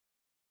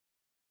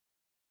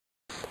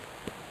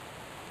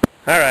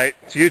Alright,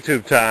 it's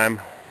YouTube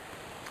time.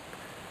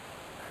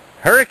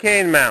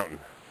 Hurricane Mountain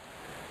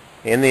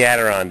in the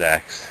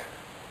Adirondacks.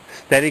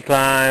 Steady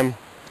climb,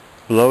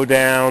 blow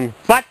down,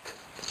 but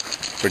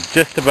we're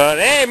just about...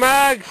 Hey,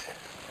 Mugs!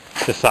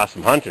 Just saw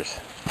some hunters.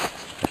 I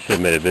should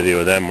have made a video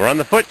of them. We're on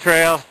the foot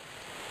trail.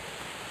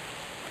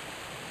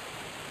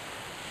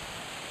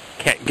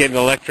 Can't get an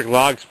electric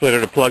log splitter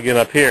to plug in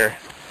up here.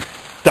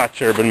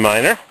 Dutch Urban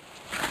Miner.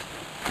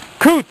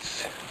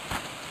 Coots!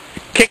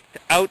 Kicked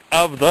out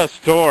of the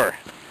store.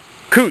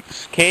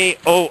 Coots.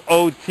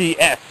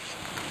 K-O-O-T-S.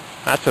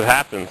 That's what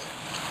happens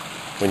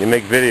when you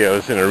make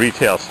videos in a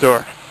retail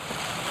store.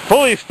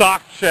 Fully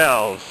stocked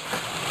shelves.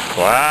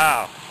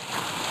 Wow.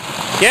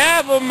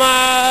 Gabble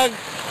Mug!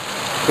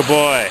 Good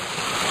boy.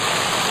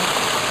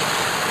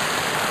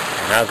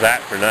 How's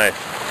that for nice?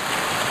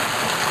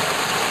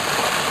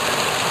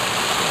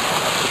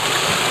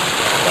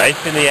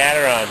 Life in the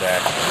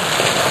Adirondacks.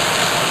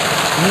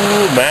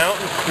 Ooh,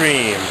 mountain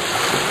stream.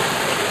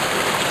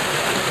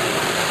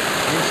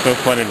 So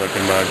funny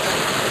looking, Mugs.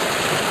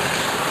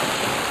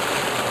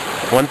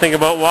 One thing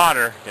about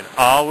water, it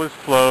always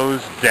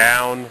flows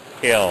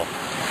downhill.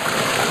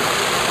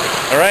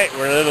 Alright,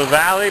 we're in a little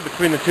valley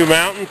between the two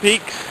mountain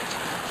peaks.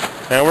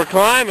 Now we're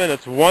climbing.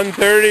 It's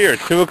 1:30 or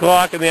 2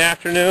 o'clock in the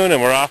afternoon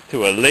and we're off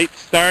to a late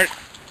start.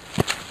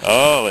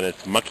 Oh, and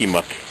it's mucky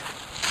muck.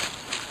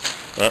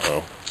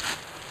 Uh-oh.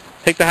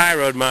 Take the high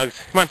road, Mugs.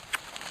 Come on.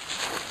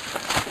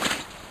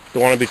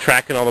 Don't want to be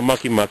tracking all the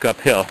mucky muck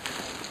uphill.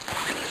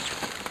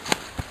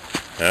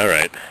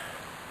 Alright.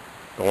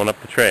 Going up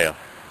the trail.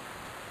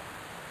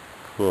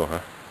 Cool, huh?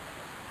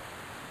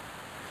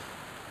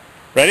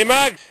 Ready,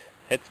 Mugs?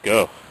 Let's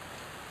go.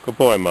 Good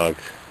boy,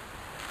 Mugs.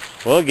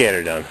 We'll get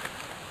her done.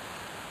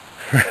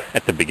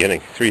 At the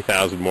beginning.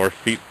 3,000 more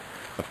feet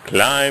of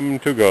climb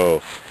to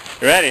go.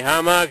 You ready,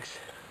 huh, Mugs?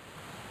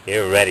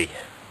 You're ready.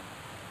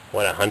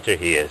 What a hunter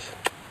he is.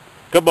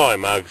 Good boy,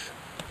 Mugs.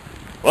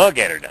 We'll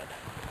get her done.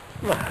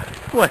 Come on.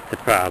 What's the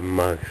problem,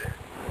 Mugs?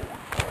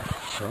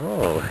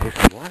 Oh, here's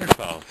some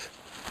waterfalls.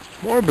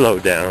 More blow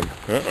down.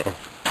 Uh-oh.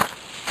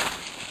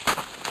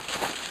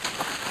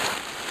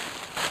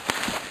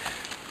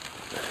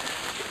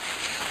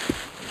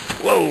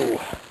 Whoa!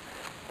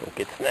 Don't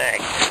get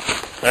snagged.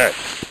 Alright.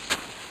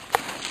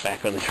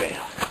 Back on the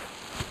trail.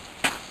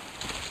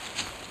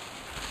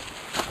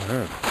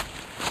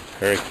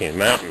 Hurricane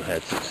Mountain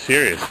had some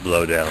serious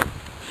blowdown.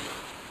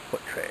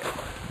 Foot trail.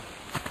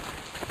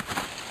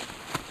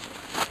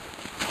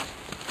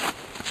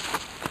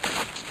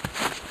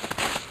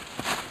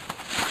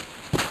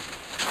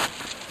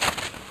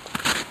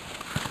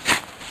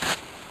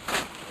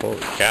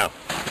 Holy cow.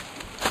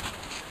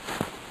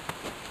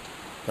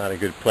 Not a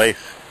good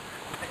place.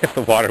 If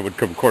the water would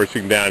come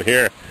coursing down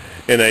here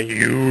in a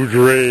huge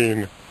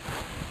rain.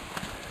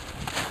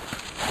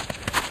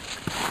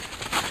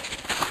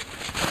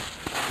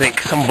 I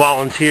think some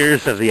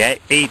volunteers of the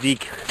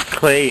ADK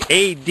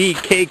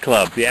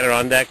Club, the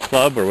Adirondack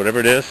Club or whatever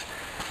it is,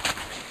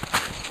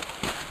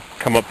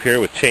 come up here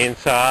with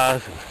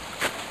chainsaws and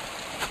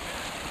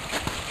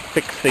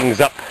fix things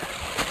up,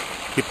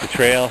 keep the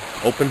trail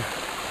open.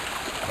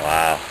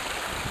 Wow.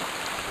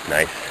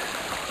 Nice.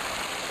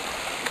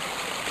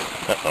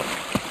 Uh-oh.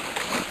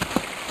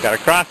 Gotta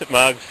cross it,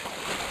 Mugs.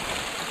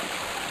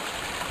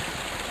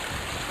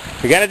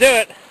 We gotta do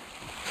it.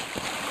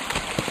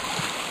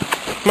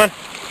 Come on.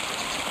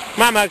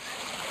 Come on, Mugs.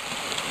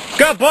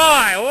 Good boy!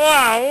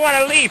 Whoa, what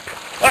a leap!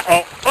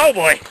 Uh-oh. Oh,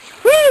 boy.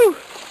 Woo!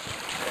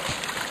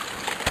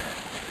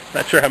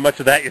 Not sure how much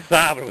of that you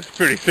saw, but it was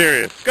pretty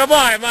serious. Good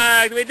boy,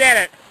 Mugs. We did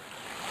it.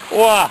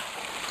 Wow.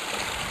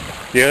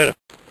 Beautiful.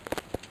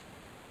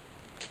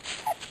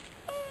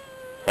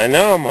 I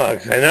know,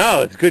 Mugs. I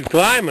know. It's good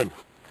climbing.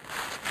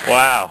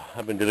 Wow.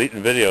 I've been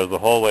deleting videos the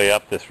whole way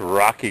up this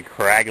rocky,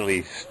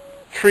 craggly,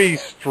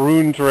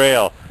 tree-strewn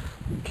trail.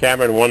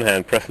 Camera in one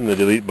hand, pressing the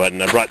delete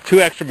button. I brought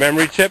 2 extra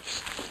memory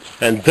chips,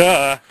 and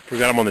forgot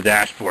them on the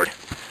dashboard.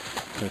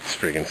 That's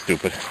freaking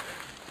stupid.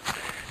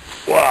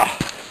 Wow.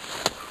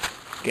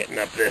 Getting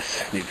up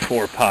this. Need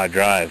 4-paw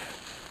drive.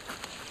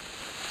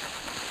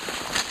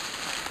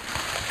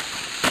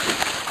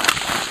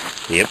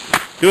 Yep.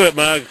 Do it,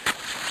 Mugs.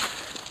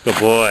 Good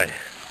boy.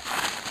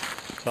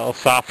 It's all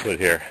softwood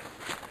here.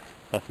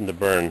 Nothing to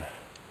burn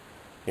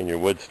in your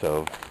wood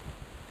stove.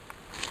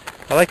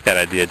 I like that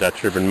idea,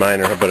 Dutch Urban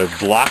Miner, about a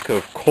block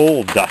of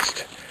coal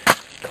dust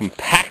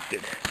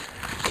compacted.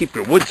 Keep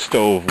your wood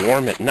stove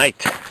warm at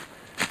night.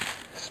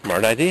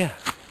 Smart idea.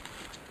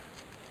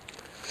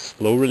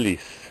 Slow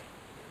release.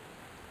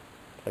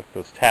 Like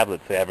those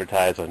tablets they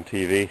advertise on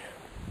TV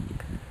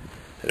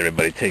that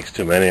everybody takes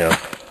too many of.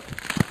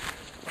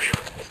 Whew,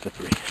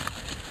 slippery.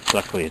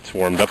 Luckily it's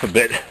warmed up a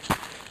bit.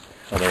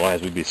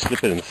 Otherwise we'd be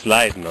slipping and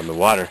sliding on the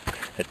water.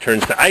 It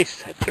turns to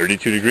ice at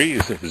 32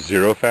 degrees,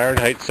 0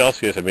 Fahrenheit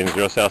Celsius. I mean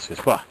 0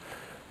 Celsius. Wow,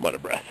 what a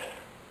breath.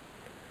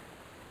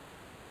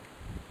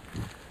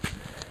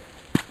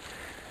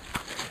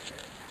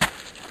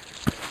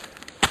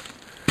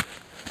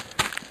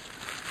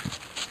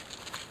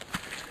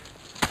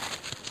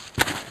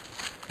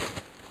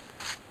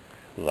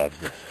 Loves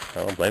this.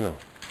 I don't blame him.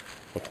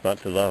 What's not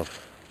to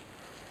love?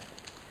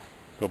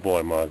 Good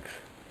boy, Muggs.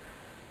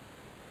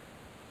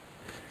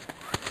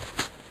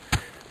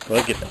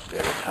 We'll get up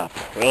there at the top.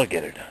 We'll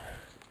get her done.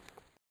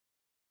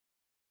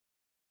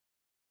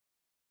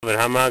 But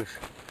huh, Muggs?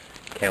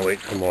 Can't wait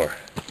for more.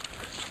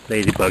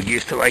 Ladybug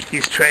used to like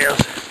these trails.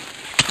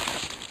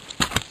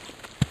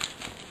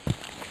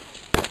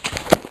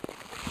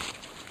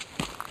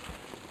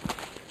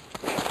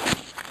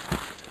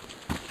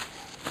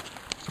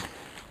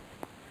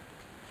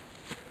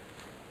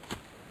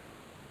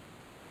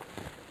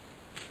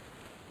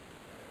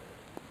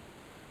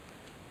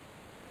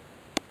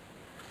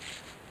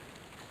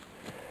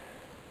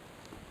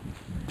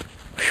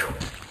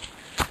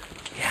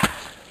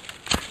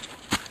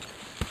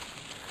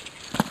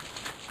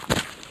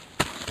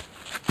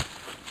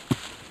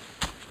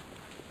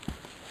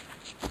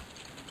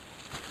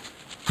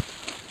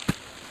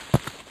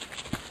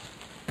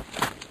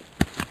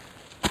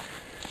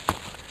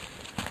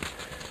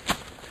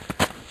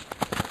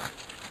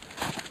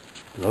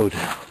 Blow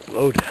down,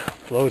 blow down,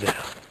 blow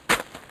down.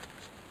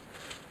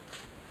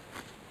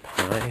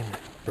 Pine,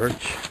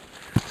 birch,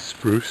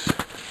 spruce.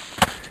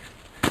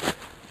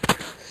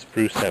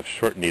 Spruce have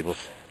short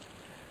needles.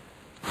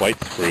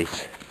 White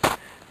spruce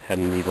have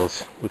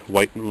needles with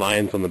white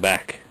lines on the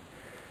back.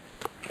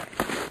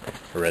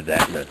 I read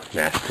that in the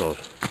National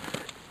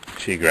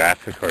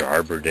Geographic or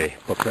Arbor Day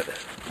booklet.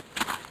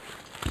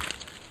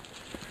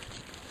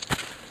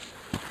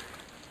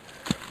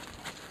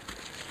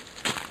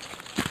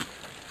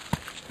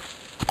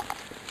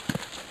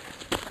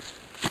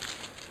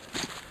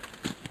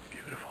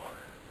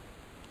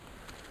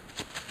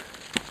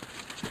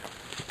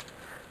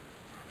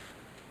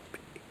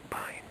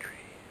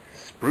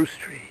 Spruce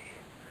tree.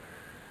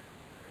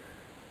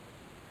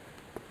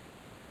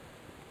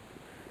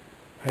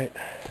 Right.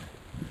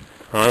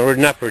 Onward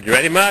and upward. You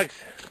ready, Muggs?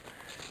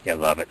 You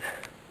love it.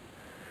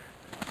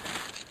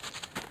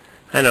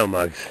 I know,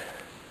 Muggs.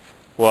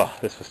 Whoa,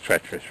 this was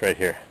treacherous right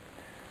here.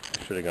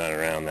 Should have gone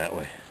around that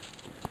way.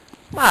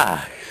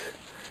 Muggs.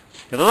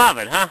 You love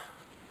it, huh?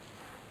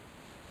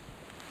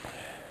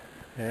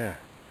 Yeah.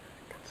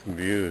 Got some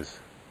views.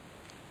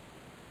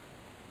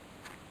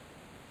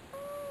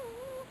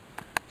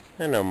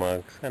 I know,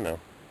 Muggs. I know.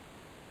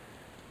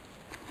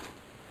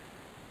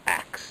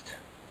 Axed.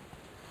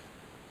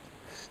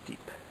 Steep.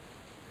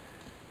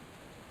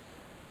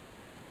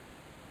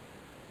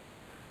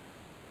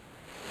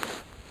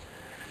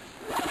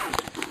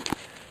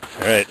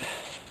 Alright.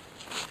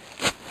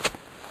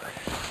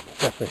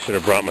 Definitely should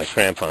have brought my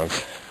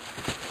crampons.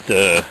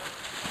 Duh.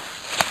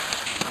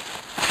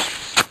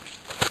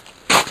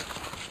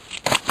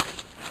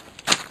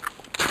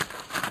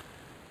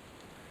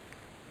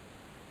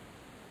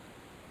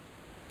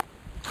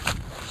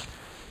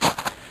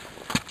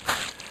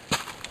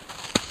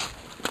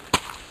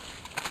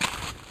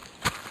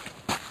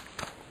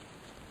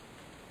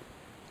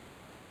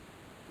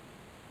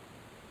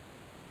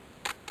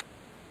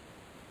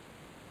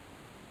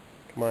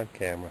 Come on,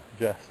 camera,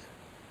 adjust.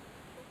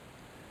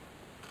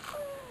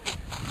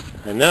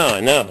 I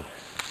know.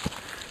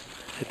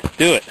 Let's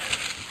do it.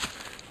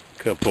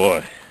 Good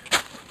boy.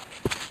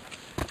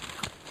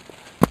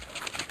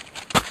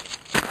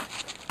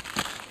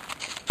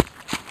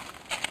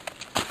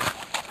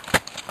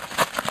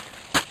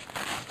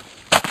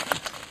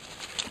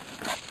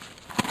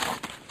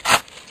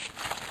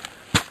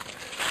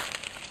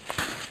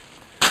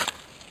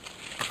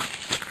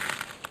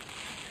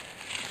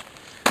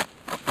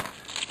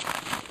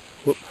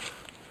 Whoop.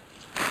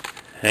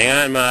 Hang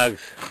on,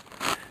 Muggs.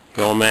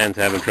 The old man's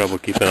having trouble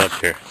keeping up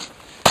here.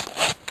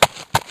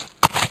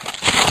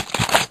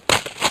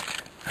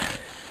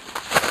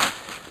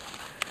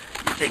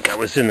 I think I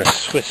was in the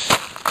Swiss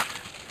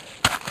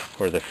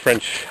or the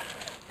French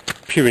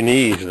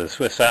Pyrenees or the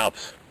Swiss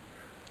Alps.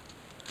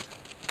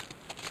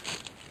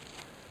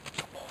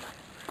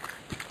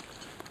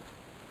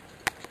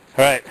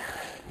 Alright,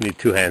 need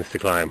two hands to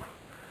climb.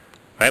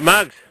 Right,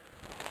 Muggs?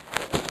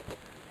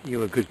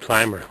 You're a good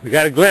climber. We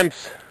got a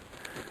glimpse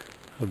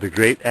of the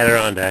great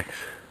Adirondacks.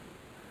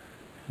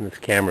 And this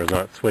camera's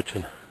not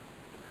switching.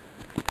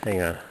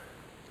 Hang on.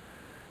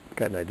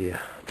 Got an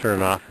idea.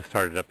 Turn it off and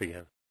start it up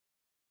again.